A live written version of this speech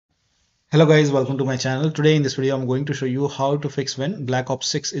Hello guys, welcome to my channel. Today in this video I'm going to show you how to fix when Black Ops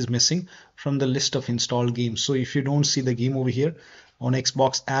 6 is missing from the list of installed games. So if you don't see the game over here on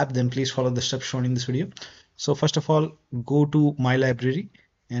Xbox app, then please follow the steps shown in this video. So first of all, go to my library,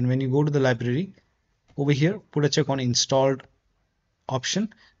 and when you go to the library over here, put a check on installed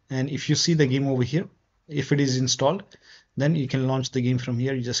option, and if you see the game over here, if it is installed, then you can launch the game from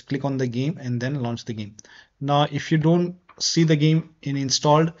here. You just click on the game and then launch the game. Now if you don't see the game in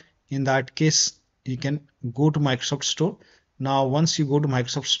installed, in that case you can go to Microsoft Store. Now once you go to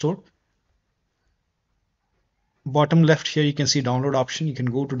Microsoft Store, bottom left here you can see download option. You can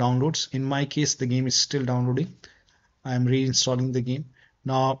go to downloads. In my case the game is still downloading. I am reinstalling the game.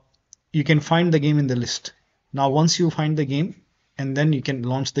 Now you can find the game in the list. Now once you find the game, and then you can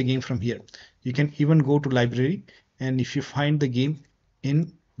launch the game from here. You can even go to library, and if you find the game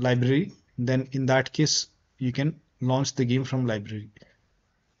in library, then in that case you can launch the game from library,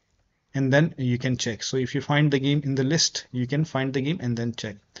 and then you can check. So if you find the game in the list, you can find the game and then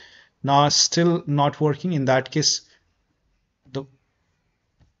check. Now still not working, in that case the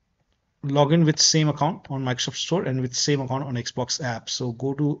login with same account on Microsoft Store and with same account on Xbox app. So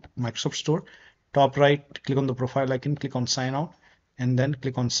go to Microsoft Store, top right, click on the profile icon, click on sign out, and then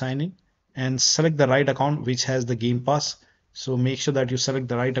click on sign in, and select the right account which has the Game Pass. So make sure that you select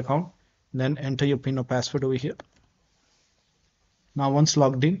the right account, then enter your PIN or password over here. Now once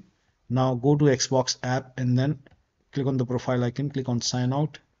logged in, now go to Xbox app and then click on the profile icon, click on sign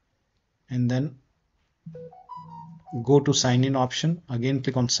out, and then go to sign in option. Again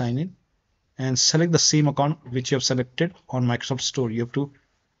click on sign in and select the same account which you have selected on Microsoft Store. You have to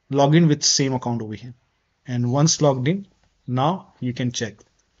log in with same account over here, and once logged in, now you can check.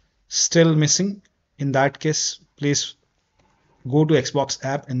 Still missing, in that case please go to Xbox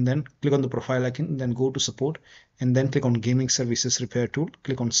app and then click on the profile icon, then go to support and then click on gaming services repair tool,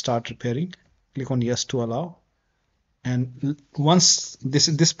 click on start repairing, click on yes to allow, and once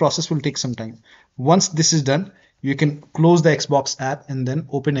this process will take some time. Once this is done, you can close the Xbox app and then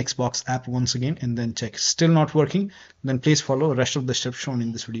open Xbox app once again and then check. Still not working, then please follow the rest of the steps shown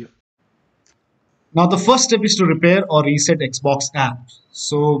in this video. Now the first step is to repair or reset Xbox app.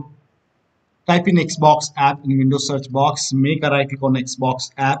 So type in Xbox app in Windows search box, make a right click on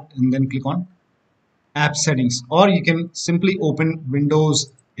Xbox app and then click on app settings, or you can simply open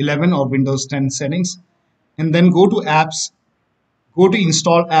Windows 11 or Windows 10 settings and then go to apps, go to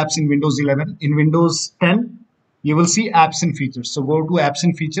install apps in Windows 11. In Windows 10 you will see apps and features, so go to apps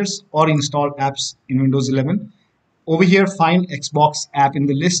and features or install apps in Windows 11. Over here find Xbox app in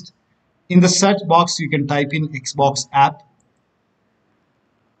the list. In the search box you can type in Xbox app.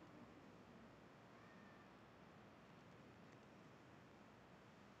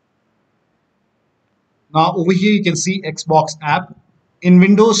 Now over here you can see Xbox app. In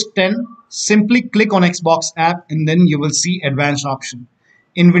Windows 10, simply click on Xbox app and then you will see advanced option.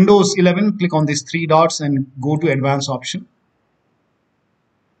 In Windows 11, click on these three dots and go to advanced option.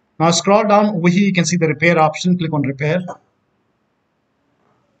 Now scroll down, over here you can see the repair option, click on repair.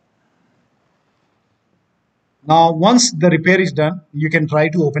 Now once the repair is done, you can try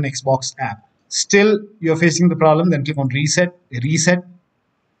to open Xbox app. Still you're facing the problem, then click on reset.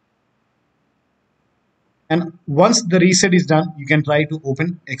 And once the reset is done, you can try to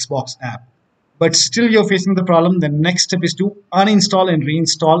open Xbox app. But still you're facing the problem, the next step is to uninstall and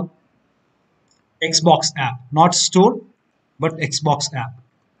reinstall Xbox app. Not Store, but Xbox app.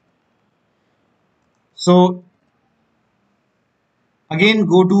 So again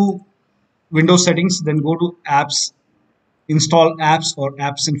go to Windows settings, then go to apps, install apps or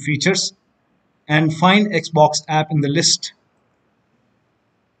apps and features, and find Xbox app in the list.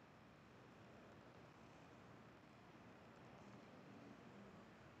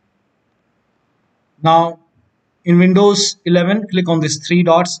 Now in Windows 11, click on these three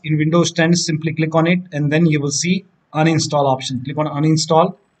dots. In Windows 10, simply click on it and then you will see uninstall option. Click on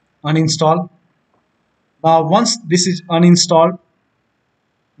uninstall, uninstall. Now once this is uninstalled,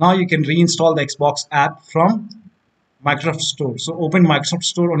 now you can reinstall the Xbox app from Microsoft Store. So open Microsoft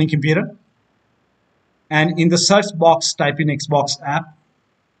Store on your computer and in the search box type in Xbox app.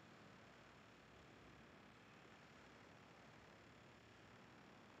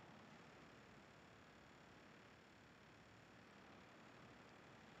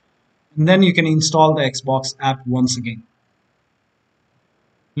 And then you can install the Xbox app once again.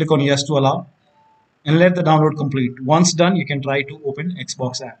 Click on yes to allow and let the download complete. Once done, you can try to open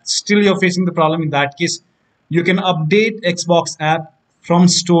Xbox app. Still you're facing the problem, in that case you can update Xbox app from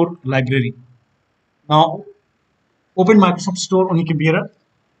store library. Now open Microsoft Store on your computer.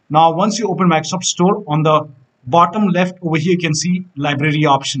 Now once you open Microsoft Store on the Bottom left over here you can see library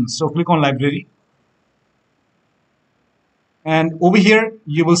options. So click on library, and over here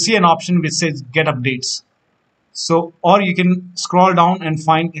you will see an option which says get updates. So, or you can scroll down and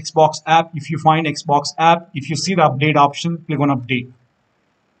find Xbox app. If you find Xbox app, if you see the update option, click on update.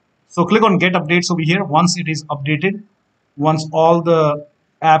 So click on get updates over here. Once it is updated, once all the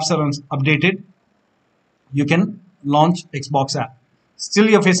apps are updated, you can launch Xbox app. Still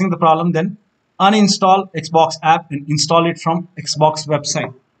you're facing the problem, then uninstall Xbox app and install it from Xbox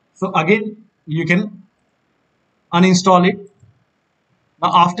website. So again, you can uninstall it.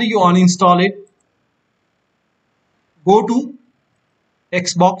 Now after you uninstall it, go to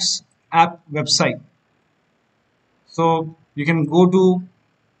Xbox app website. So you can go to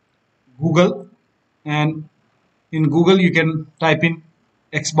Google, and in Google you can type in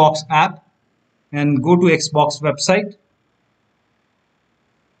Xbox app and go to Xbox website.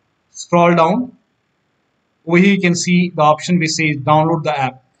 Scroll down. Over here you can see the option which says download the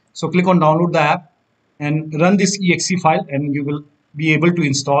app. So click on download the app and run this exe file, and you will be able to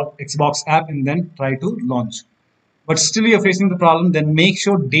install Xbox app and then try to launch. But still you're facing the problem, then make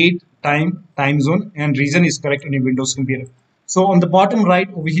sure date, time zone and region is correct on your Windows computer. So on the bottom right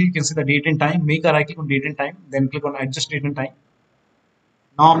over here you can see the date and time. Make a right click on date and time, then click on adjust date and time.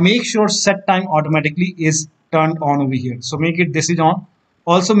 Now make sure set time automatically is turned on over here. So make it this is on.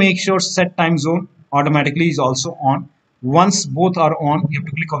 Also make sure set time zone automatically is also on. Once both are on, you have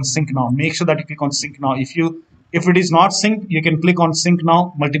to click on sync now. Make sure that you click on sync now. If it is not synced, you can click on sync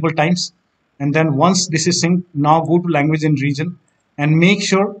now multiple times. And then once this is synced, now go to language and region and make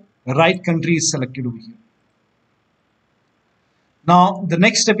sure the right country is selected over here. Now the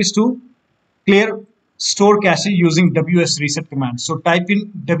next step is to clear store cache using wsreset command. So type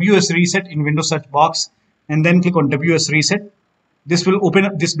in wsreset in Windows search box and then click on wsreset. This will open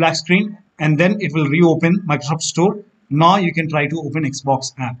up this black screen and then it will reopen Microsoft Store. Now you can try to open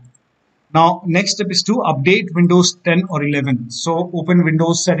Xbox app. Now next step is to update Windows 10 or 11. So open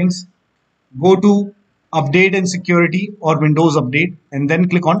Windows settings, go to update and security or Windows update and then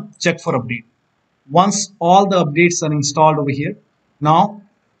click on check for update. Once all the updates are installed over here, now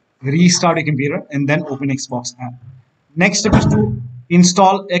restart your computer and then open Xbox app. Next step is to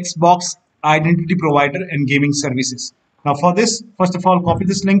install Xbox identity provider and gaming services. Now for this, first of all, copy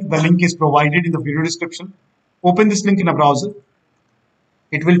this link. The link is provided in the video description. Open this link in a browser.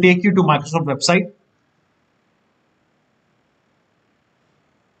 It will take you to Microsoft website.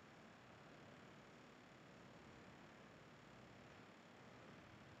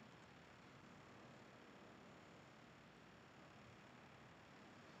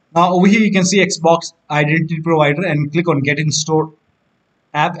 Now over here you can see Xbox identity provider and click on get in store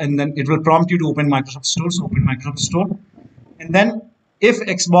app and then it will prompt you to open Microsoft Store. So open Microsoft Store and then if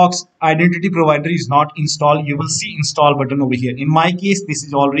Xbox identity provider is not installed, you will see install button over here. In my case, this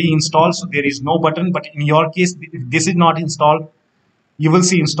is already installed, so there is no button, but in your case, if this is not installed, you will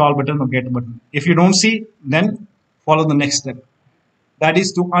see install button or get button. If you don't see, then follow the next step. That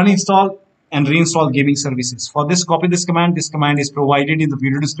is to uninstall and reinstall gaming services. For this, copy this command. This command is provided in the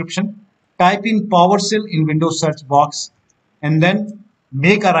video description. Type in PowerShell in Windows search box and then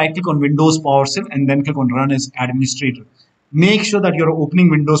make a right click on Windows PowerShell and then click on run as administrator. Make sure that you're opening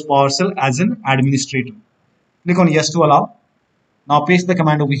Windows PowerShell as an administrator. Click on yes to allow. Now paste the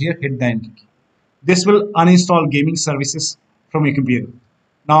command over here, hit the enter key. This will uninstall gaming services from your computer.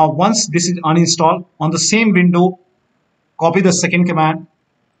 Now once this is uninstalled, on the same window, copy the second command,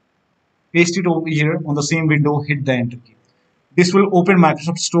 paste it over here on the same window, hit the enter key. This will open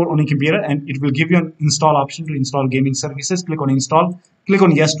Microsoft Store on your computer and it will give you an install option to install gaming services. Click on install, click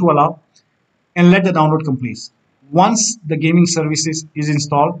on yes to allow and let the download complete. Once the gaming services is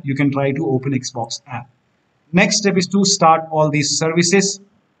installed, you can try to open Xbox app. Next step is to start all these services.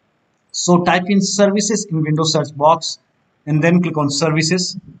 So type in services in Windows search box and then click on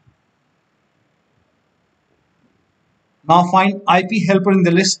services. Now find IP helper in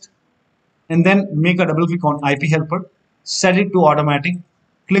the list and then make a double click on IP helper. Set it to automatic.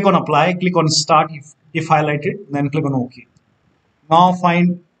 Click on apply, click on start if highlighted, then click on OK. Now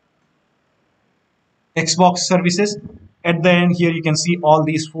find Xbox services. At the end here you can see all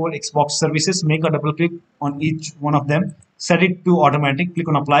these 4 Xbox services. Make a double click on each one of them. Set it to automatic. Click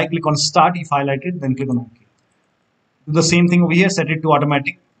on apply. Click on start if highlighted. Then click on OK. Do the same thing over here. Set it to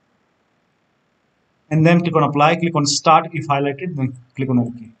automatic. And then click on apply. Click on start if highlighted. Then click on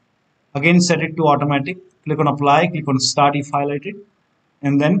OK. Again set it to automatic. Click on apply. Click on start if highlighted.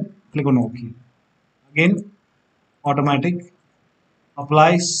 And then click on OK. Again automatic.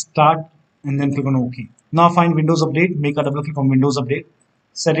 Apply, start, and then click on OK. Now find Windows Update. Make a double click on Windows Update.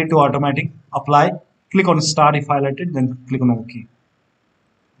 Set it to automatic. Apply. click on start if highlighted, then click on OK.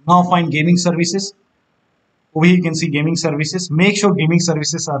 Now find gaming services. Over here you can see gaming services. Make sure gaming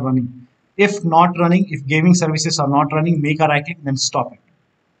services are running. If not running, if gaming services are not running, make a right click, then stop it.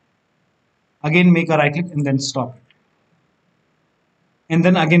 Again, make a right click and then stop it. And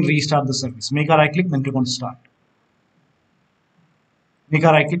then again restart the service. Make a right click, then click on start. Make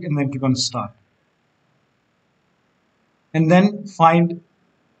a right click and then click on start. And then find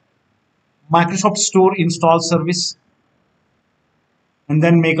Microsoft Store install service and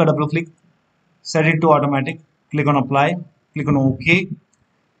then make a double click, set it to automatic, click on apply, click on OK,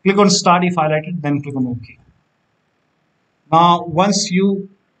 click on start if highlighted, then click on OK. Now once you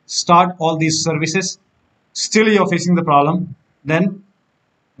start all these services, still you're facing the problem, then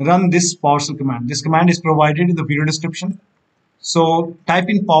run this PowerShell command. This command is provided in the video description. So type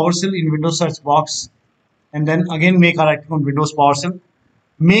in PowerShell in Windows search box and then again make a right click on Windows PowerShell.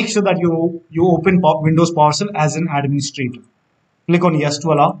 Make sure that you open Windows PowerShell as an administrator. Click on yes to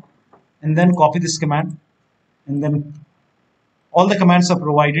allow and then copy this command, and then all the commands are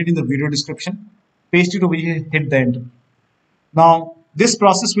provided in the video description. Paste it over here, hit the enter. Now this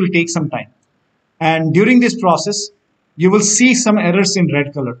process will take some time, and during this process you will see some errors in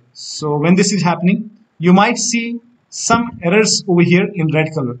red color. So when this is happening, you might see some errors over here in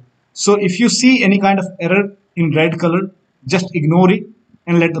red color. So if you see any kind of error in red color, just ignore it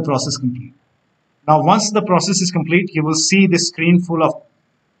and let the process complete. Now once the process is complete, you will see this screen full of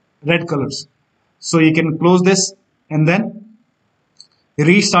red colors. So you can close this and then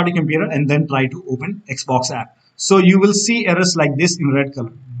restart your computer and then try to open Xbox app. So you will see errors like this in red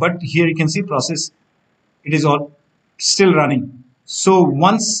color, but here you can see process, it is all still running. So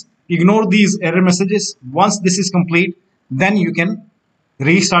once ignore these error messages, once this is complete, then you can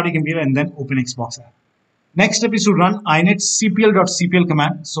restart your computer and then open Xbox app. Next step is to run inetcpl.cpl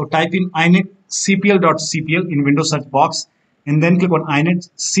command. So type in inetcpl.cpl in Windows search box and then click on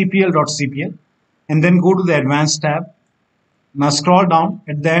inetcpl.cpl and then go to the advanced tab. Now scroll down,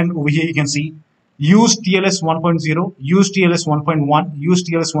 at the end over here you can see use TLS 1.0, use TLS 1.1, use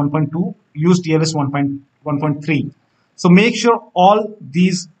TLS 1.2, use TLS 1.3. So make sure all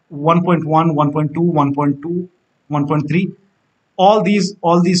these 1.1, 1.2, 1.2, 1.3, all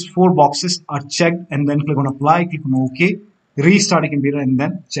these four boxes are checked, and then click on apply, click on OK, restart your computer and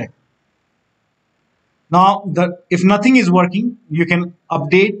then check. Now if nothing is working, you can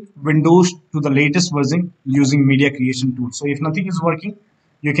update Windows to the latest version using media creation tool. So if nothing is working,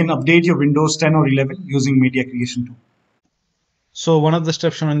 you can update your Windows 10 or 11 using media creation tool. So one of the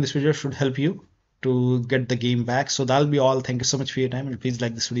steps shown in this video should help you to get the game back. So that'll be all. Thank you so much for your time, and please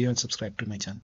like this video and subscribe to my channel.